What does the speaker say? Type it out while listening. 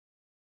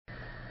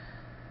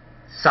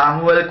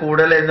Samuel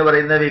കൂടൽ എന്ന്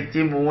പറയുന്ന വ്യക്തി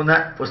 3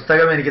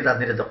 പുസ്തകം എനിക്ക്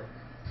തന്നിരുന്നു.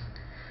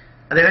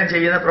 അദ്ദേഹം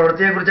ചെയ്യുന്ന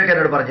പ്രവൃത്തിയെക്കുറിച്ചൊക്കെ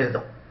എന്നോട്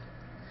പറഞ്ഞിരുന്നു.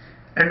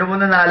 2,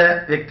 3, 4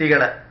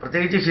 വ്യക്തികൾ,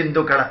 പ്രത്യേകിച്ച്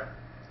ഹിന്ദുക്കൾ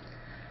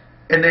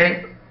എന്നെ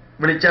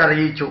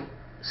വിളിച്ചറിയിച്ചു,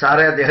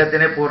 സാറേ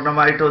അദ്ദേഹത്തിനെ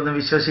പൂർണ്ണമായിട്ടൊന്നും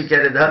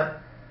വിശ്വസിക്കരുത്,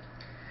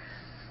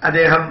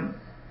 അദ്ദേഹം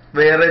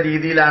വേറെ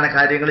രീതിയിലാണ്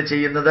കാര്യങ്ങൾ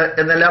ചെയ്യുന്നത്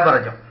എന്നെല്ലാം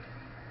പറഞ്ഞു.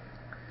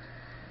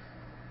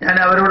 ഞാൻ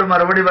അവരോട്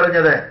മറുപടി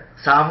പറഞ്ഞത്,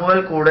 സാമുവൽ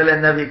കൂടൽ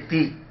എന്ന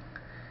വ്യക്തി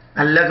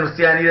നല്ല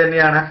ക്രിസ്ത്യാനി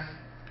തന്നെയാണ്,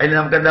 അതിൽ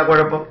നമുക്കെന്താ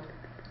കുഴപ്പം?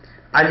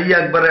 അലി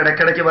അക്ബർ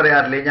ഇടയ്ക്കിടയ്ക്ക്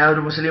പറയാറില്ലേ ഞാൻ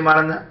ഒരു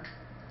മുസ്ലിമാണെന്ന്?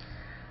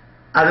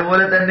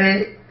 അതുപോലെ തന്നെ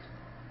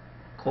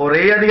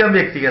കുറേയധികം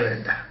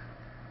വ്യക്തികളുണ്ട്.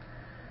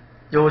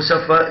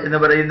 ജോസഫ് എന്ന്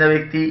പറയുന്ന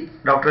വ്യക്തി,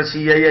 ഡോക്ടർ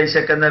CI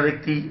ഐസക് എന്ന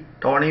വ്യക്തി,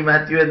 ടോണി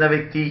മാത്യു എന്ന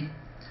വ്യക്തി,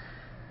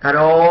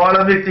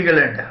 ധാരാളം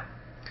വ്യക്തികളുണ്ട്.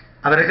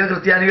 അവരൊക്കെ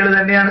ക്രിസ്ത്യാനികൾ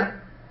തന്നെയാണ്.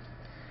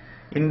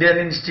 ഇന്ത്യൻ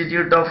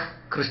ഇൻസ്റ്റിറ്റ്യൂട്ട് ഓഫ്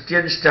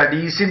ക്രിസ്ത്യൻ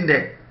സ്റ്റഡീസിൻ്റെ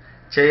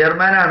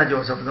ചെയർമാനാണ്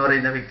ജോസഫ് എന്ന്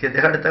പറയുന്ന വ്യക്തി.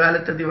 അദ്ദേഹം അടുത്ത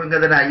കാലത്ത്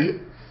ദിവംഗതനായി,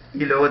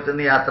 ഈ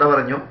ലോകത്തുനിന്ന് യാത്ര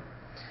പറഞ്ഞു.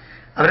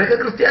 അവരൊക്കെ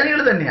ക്രിസ്ത്യാനികൾ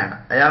തന്നെയാണ്.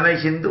 I am a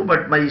Hindu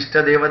but my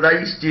ഇഷ്ടദേവത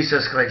is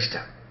Jesus Christ.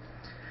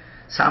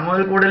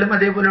 Samuel കൂടലും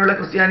അതേപോലെയുള്ള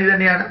ക്രിസ്ത്യാനി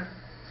തന്നെയാണ്.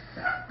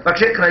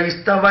 പക്ഷെ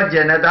ക്രൈസ്തവ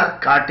ജനത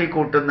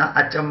കാട്ടിക്കൂട്ടുന്ന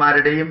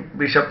അച്ഛന്മാരുടെയും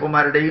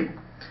ബിഷപ്പുമാരുടെയും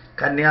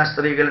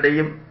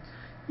കന്യാസ്ത്രീകളുടെയും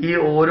ഈ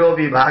ഓരോ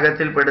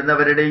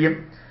വിഭാഗത്തിൽപ്പെടുന്നവരുടെയും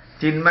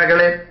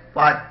തിന്മകളെ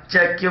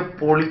പച്ചയ്ക്ക്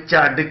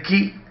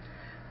പൊളിച്ചടുക്കി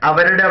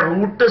അവരുടെ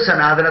റൂട്ട്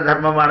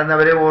സനാതനധർമ്മമാണെന്ന്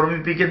അവരെ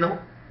ഓർമ്മിപ്പിക്കുന്നു.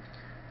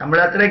 നമ്മൾ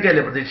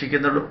അത്രയൊക്കെയല്ലേ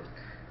പ്രതീക്ഷിക്കുന്നുള്ളൂ.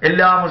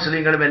 എല്ലാ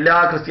മുസ്ലിങ്ങളും എല്ലാ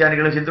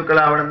ക്രിസ്ത്യാനികളും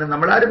ഹിന്ദുക്കളാവണമെന്ന്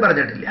നമ്മളാരും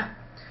പറഞ്ഞിട്ടില്ല.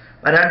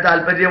 വരാൻ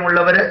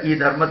താല്പര്യമുള്ളവർ, ഈ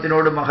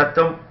ധർമ്മത്തിനോട്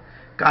മഹത്വം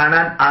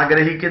കാണാൻ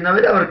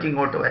ആഗ്രഹിക്കുന്നവർ, അവർക്ക്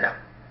ഇങ്ങോട്ട് വരാം.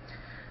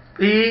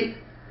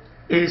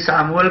 ഈ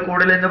സാമുവൽ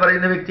കൂടൽ എന്ന്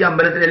പറയുന്ന വ്യക്തി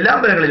അമ്പലത്തിൽ, എല്ലാ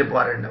അമ്പലങ്ങളിലും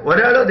പോകാറുണ്ട്.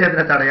 ഒരാളും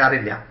അദ്ദേഹത്തിനെ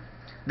തടയാറില്ല.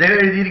 അദ്ദേഹം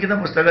എഴുതിയിരിക്കുന്ന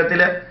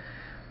പുസ്തകത്തിൽ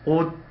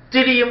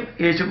ഒത്തിരിയും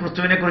യേശു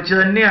ക്രിസ്തുവിനെ കുറിച്ച്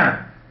തന്നെയാണ്.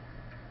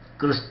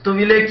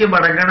 ക്രിസ്തുവിലേക്ക്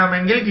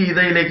മടങ്ങണമെങ്കിൽ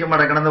ഗീതയിലേക്ക്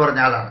മടങ്ങണം എന്ന്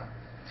പറഞ്ഞ ആളാണ്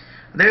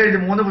അദ്ദേഹം. എഴുതി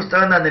 3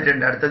 പുസ്തകം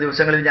തന്നിട്ടുണ്ട്. അടുത്ത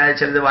ദിവസങ്ങളിൽ ഞാൻ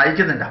ചിലത്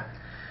വായിക്കുന്നുണ്ടാവും.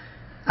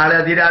 നാളെ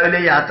അതിരാവിലെ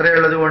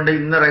യാത്രയുള്ളത് കൊണ്ട്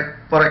ഇന്ന്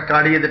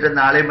റെക്കോർഡ് ചെയ്തിട്ട്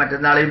നാളെയും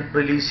മറ്റന്നാളെയും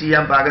റിലീസ്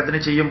ചെയ്യാൻ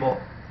പാകത്തിന് ചെയ്യുമ്പോൾ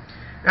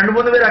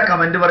 2-3 പേര് ആ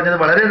കമന്റ് പറഞ്ഞത്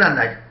വളരെ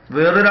നന്നായി.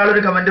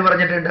 വേറൊരാളൊരു കമന്റ്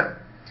പറഞ്ഞിട്ടുണ്ട്,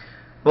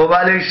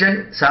 ഗോപാലകൃഷ്ണൻ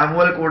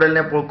സാമുവൽ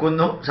കൂടലിനെ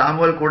പൊക്കുന്നു,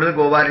 സാമുവൽ കൂടൽ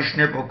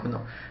ഗോപാലകൃഷ്ണനെ പൊക്കുന്നു.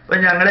 അപ്പം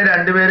ഞങ്ങളെ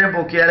 2 പേരെ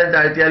പൊക്കിയാലും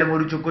താഴ്ത്തിയാലും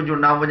ഒരു ചുക്കും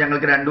ചുണ്ടാകുമ്പോൾ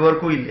ഞങ്ങൾക്ക് 2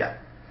 പേർക്കും ഇല്ല.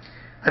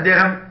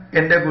 അദ്ദേഹം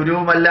എൻ്റെ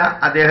ഗുരുവുമല്ല,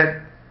 അദ്ദേഹം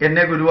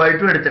എന്നെ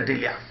ഗുരുവായിട്ടും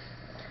എടുത്തിട്ടില്ല.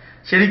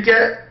 ശരിക്ക്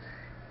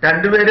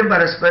 2 പേരും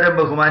പരസ്പരം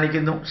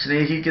ബഹുമാനിക്കുന്നു,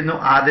 സ്നേഹിക്കുന്നു,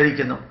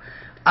 ആദരിക്കുന്നു.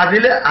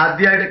 അതിൽ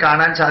ആദ്യമായിട്ട്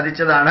കാണാൻ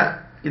സാധിച്ചതാണ്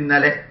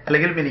ഇന്നലെ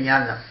അല്ലെങ്കിൽ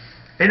മിനിഞ്ഞാന്ന്.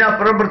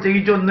 അതിനപ്പുറം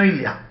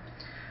പ്രത്യേകിച്ചൊന്നുമില്ല.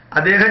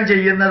 അദ്ദേഹം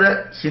ചെയ്യുന്നത്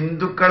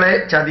ഹിന്ദുക്കളെ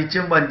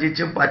ചതിച്ചും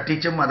വഞ്ചിച്ചും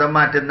പറ്റിച്ചും മതം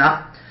മാറ്റുന്ന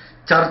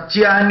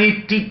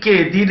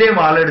ചർച്ച്യാനിറ്റിക്കെതിരെ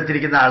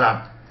വാളെടുത്തിരിക്കുന്ന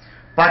ആളാണ്.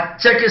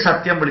 പച്ചയ്ക്ക്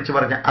സത്യം വിളിച്ചു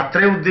പറഞ്ഞ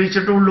അത്രേ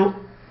ഉദ്ദേശിച്ചിട്ടുള്ളൂ.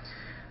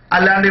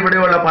 അല്ലാണ്ട്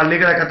ഇവിടെയുള്ള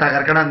പള്ളികളൊക്കെ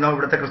തകർക്കണമെന്നോ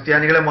ഇവിടുത്തെ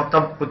ക്രിസ്ത്യാനികളെ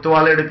മൊത്തം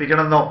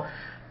കുത്തുവാളെടുപ്പിക്കണമെന്നോ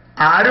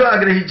ആരും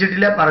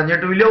ആഗ്രഹിച്ചിട്ടില്ല,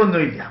 പറഞ്ഞിട്ടുമില്ല,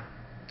 ഒന്നുമില്ല.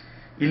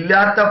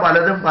 ഇല്ലാത്ത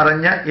പലതും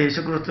പറഞ്ഞ്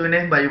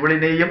യേശുക്രിസ്തുവിനെയും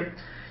ബൈബിളിനെയും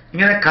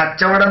ഇങ്ങനെ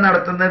കച്ചവടം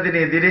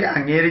നടത്തുന്നതിനെതിരെ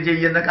അങ്ങേര്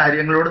ചെയ്യുന്ന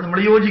കാര്യങ്ങളോട് നമ്മൾ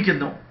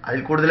യോജിക്കുന്നു. അതിൽ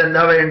കൂടുതൽ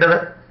എന്താ വേണ്ടത്?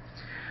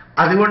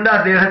 അതുകൊണ്ട്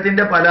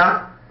അദ്ദേഹത്തിൻ്റെ പല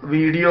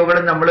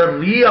വീഡിയോകളും നമ്മൾ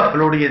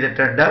അപ്ലോഡ്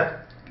ചെയ്തിട്ടുണ്ട്,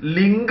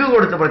 ലിങ്ക്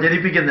കൊടുത്ത്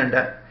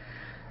പ്രചരിപ്പിക്കുന്നുണ്ട്.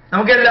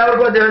 നമുക്ക്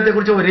എല്ലാവർക്കും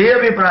അദ്ദേഹത്തെക്കുറിച്ച് ഒരേ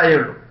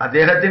അഭിപ്രായമുള്ളൂ.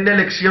 അദ്ദേഹത്തിൻ്റെ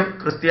ലക്ഷ്യം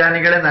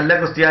ക്രിസ്ത്യാനികളെ നല്ല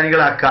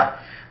ക്രിസ്ത്യാനികളാക്കുക.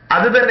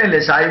 അത്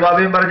തന്നെയല്ലേ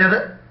സായിബാബയും പറഞ്ഞത്?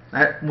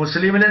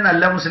 മുസ്ലിമിനെ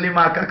നല്ല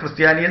മുസ്ലിമാക്കുക,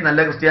 ക്രിസ്ത്യാനിയെ നല്ല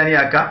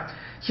ക്രിസ്ത്യാനിയാക്കുക,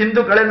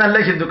 ഹിന്ദുക്കളെ നല്ല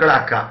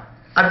ഹിന്ദുക്കളാക്കുക.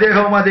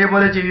 അദ്ദേഹവും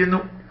അതേപോലെ ചെയ്യുന്നു.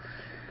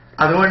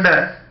 അതുകൊണ്ട്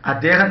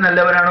അദ്ദേഹം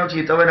നല്ലവനാണോ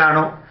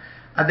ചീത്തവനാണോ,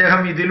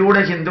 അദ്ദേഹം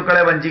ഇതിലൂടെ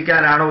ഹിന്ദുക്കളെ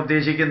വഞ്ചിക്കാനാണോ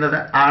ഉദ്ദേശിക്കുന്നത്?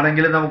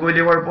 ആണെങ്കിലും നമുക്ക്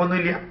വലിയ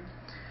കുഴപ്പമൊന്നുമില്ല.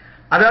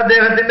 അത്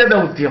അദ്ദേഹത്തിൻ്റെ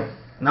ദൗത്യം.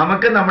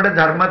 നമുക്ക് നമ്മുടെ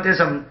ധർമ്മത്തെ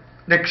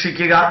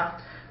സംരക്ഷിക്കുക,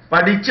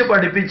 പഠിച്ച്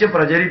പഠിപ്പിച്ച്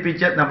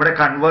പ്രചരിപ്പിച്ച് നമ്മുടെ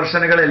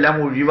കൺവേർഷനുകളെല്ലാം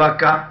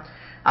ഒഴിവാക്കുക.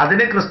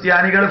 അതിന്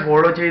ക്രിസ്ത്യാനികൾ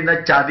ഫോളോ ചെയ്യുന്ന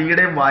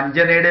ചതിയുടെയും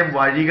വഞ്ചനയുടെയും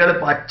വഴികൾ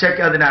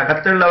പച്ചയ്ക്ക്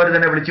അതിനകത്തുള്ളവർ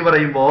തന്നെ വിളിച്ചു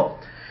പറയുമ്പോൾ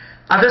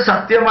അത്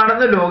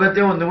സത്യമാണെന്ന്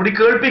ലോകത്തെ ഒന്നുകൂടി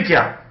കേൾപ്പിക്കുക.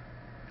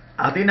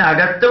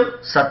 അതിനകത്തും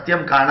സത്യം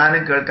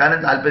കാണാനും കേൾക്കാനും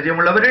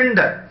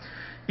താല്പര്യമുള്ളവരുണ്ട്.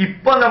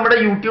 ഇപ്പൊ നമ്മുടെ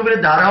യൂട്യൂബിൽ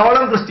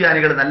ധാരാളം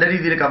ക്രിസ്ത്യാനികൾ നല്ല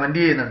രീതിയിൽ കമന്റ്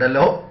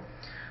ചെയ്യുന്നുണ്ടല്ലോ.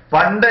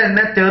 പണ്ട്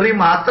എന്നെ തെറി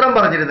മാത്രം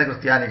പറഞ്ഞിരുന്ന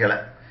ക്രിസ്ത്യാനികൾ,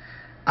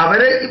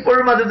 അവര്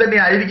ഇപ്പോഴും അത് തന്നെ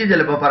ആയിരിക്കും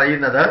ചിലപ്പോൾ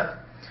പറയുന്നത്.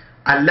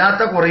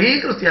 അല്ലാത്ത കുറേ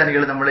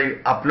ക്രിസ്ത്യാനികൾ നമ്മൾ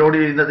അപ്ലോഡ്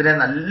ചെയ്യുന്നതിനെ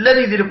നല്ല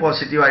രീതിയിൽ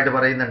പോസിറ്റീവായിട്ട്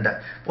പറയുന്നുണ്ട്.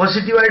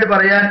 പോസിറ്റീവായിട്ട്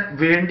പറയാൻ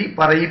വേണ്ടി,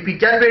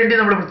 പറയിപ്പിക്കാൻ വേണ്ടി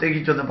നമ്മൾ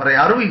പ്രത്യേകിച്ചൊന്നും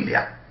പറയാറുമില്ല.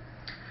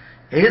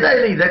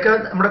 ഏതായാലും ഇതൊക്കെ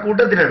നമ്മുടെ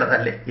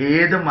കൂട്ടത്തിലുള്ളതല്ലേ.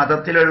 ഏത്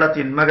മതത്തിലുള്ള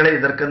തിന്മകളെ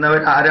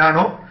എതിർക്കുന്നവർ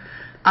ആരാണോ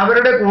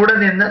അവരുടെ കൂടെ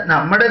നിന്ന്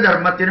നമ്മുടെ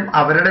ധർമ്മത്തിനും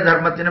അവരുടെ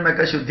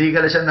ധർമ്മത്തിനുമൊക്കെ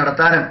ശുദ്ധീകരണം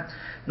നടത്താനും,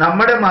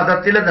 നമ്മുടെ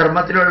മതത്തിലെ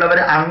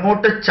ധർമ്മത്തിലുള്ളവരെ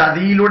അങ്ങോട്ട്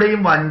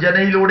ചതിയിലൂടെയും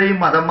വഞ്ചനയിലൂടെയും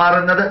മതം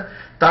മാറുന്നത്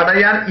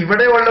തടയാൻ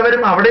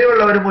ഇവിടെയുള്ളവരും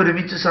അവിടെയുള്ളവരും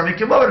ഒരുമിച്ച്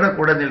ശ്രമിക്കുമ്പോൾ അവരുടെ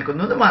കൂടെ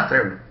നിൽക്കുന്നു എന്ന്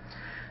മാത്രമേ ഉള്ളൂ.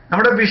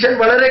 നമ്മുടെ വിഷൻ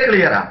വളരെ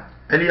ക്ലിയറാണ്.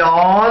 അതിൽ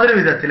യാതൊരു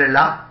വിധത്തിലുള്ള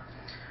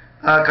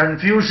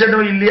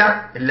കൺഫ്യൂഷനും ഇല്ല.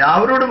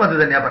 എല്ലാവരോടും അത്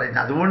തന്നെയാണ്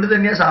പറയുന്നത്. അതുകൊണ്ട്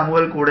തന്നെയാണ്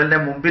സാമുവൽ കൂടലിന്റെ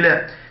മുമ്പിൽ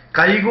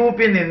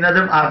കൈകൂപ്പി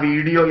നിന്നതും ആ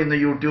വീഡിയോ ഇന്ന്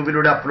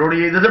യൂട്യൂബിലൂടെ അപ്ലോഡ്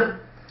ചെയ്തത്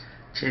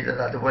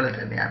അതുപോലെ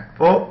തന്നെയാണ്.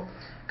 അപ്പോൾ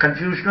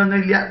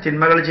കൺഫ്യൂഷനൊന്നുമില്ല.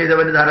 തിന്മകൾ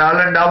ചെയ്തവർ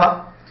ധാരാളം ഉണ്ടാവാം,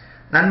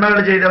 നന്മകൾ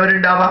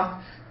ചെയ്തവരുണ്ടാവാം.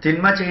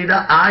 തിന്മ ചെയ്ത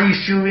ആ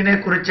ഇഷ്യൂവിനെ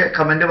കുറിച്ച്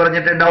കമന്റ്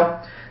പറഞ്ഞിട്ടുണ്ടാവും,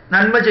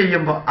 നന്മ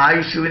ചെയ്യുമ്പോൾ ആ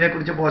ഇഷ്യൂവിനെ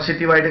കുറിച്ച്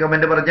പോസിറ്റീവായിട്ട്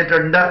കമന്റ്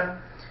പറഞ്ഞിട്ടുണ്ട്.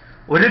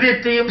 ഒരു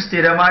വ്യക്തിയും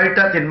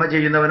സ്ഥിരമായിട്ട് തിന്മ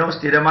ചെയ്യുന്നവനോ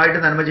സ്ഥിരമായിട്ട്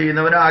നന്മ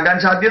ചെയ്യുന്നവനോ ആകാൻ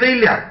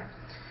സാധ്യതയില്ല.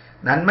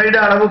 നന്മയുടെ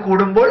അളവ്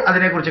കൂടുമ്പോൾ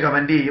അതിനെക്കുറിച്ച്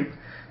കമന്റ് ചെയ്യും,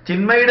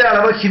 തിന്മയുടെ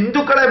അളവ്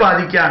ഹിന്ദുക്കളെ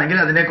ബാധിക്കുകയാണെങ്കിൽ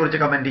അതിനെക്കുറിച്ച്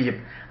കമന്റ് ചെയ്യും.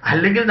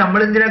 അല്ലെങ്കിൽ നമ്മൾ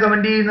എന്തിനാ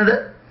കമന്റ് ചെയ്യുന്നത്?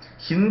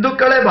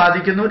 ഹിന്ദുക്കളെ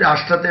ബാധിക്കുന്നു,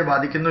 രാഷ്ട്രത്തെ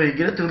ബാധിക്കുന്നു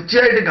എങ്കിൽ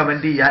തീർച്ചയായിട്ടും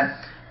കമന്റ് ചെയ്യാൻ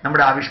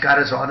നമ്മുടെ ആവിഷ്കാര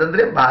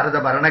സ്വാതന്ത്ര്യം, ഭാരത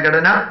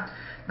ഭരണഘടന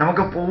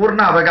നമുക്ക്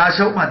പൂർണ്ണ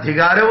അവകാശവും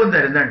അധികാരവും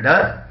തരുന്നുണ്ട്.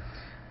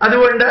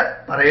 അതുകൊണ്ട്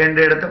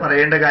പറയേണ്ടയിടത്ത്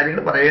പറയേണ്ട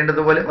കാര്യങ്ങൾ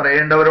പറയേണ്ടതുപോലെ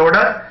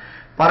പറയേണ്ടവരോട്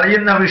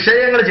പറയുന്ന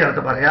വിഷയങ്ങൾ ചേർത്ത്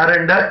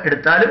പറയാറുണ്ട്.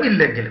 എടുത്താലും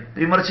ഇല്ലെങ്കിലും,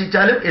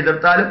 വിമർശിച്ചാലും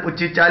എതിർത്താലും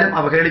പുച്ഛിച്ചാലും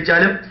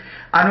അവഹേളിച്ചാലും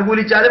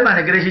അനുകൂലിച്ചാലും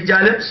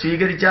അനുഗ്രഹിച്ചാലും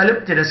സ്വീകരിച്ചാലും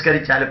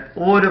തിരസ്കരിച്ചാലും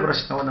ഒരു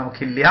പ്രശ്നവും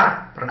നമുക്കില്ല.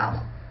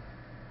 പ്രണാമം.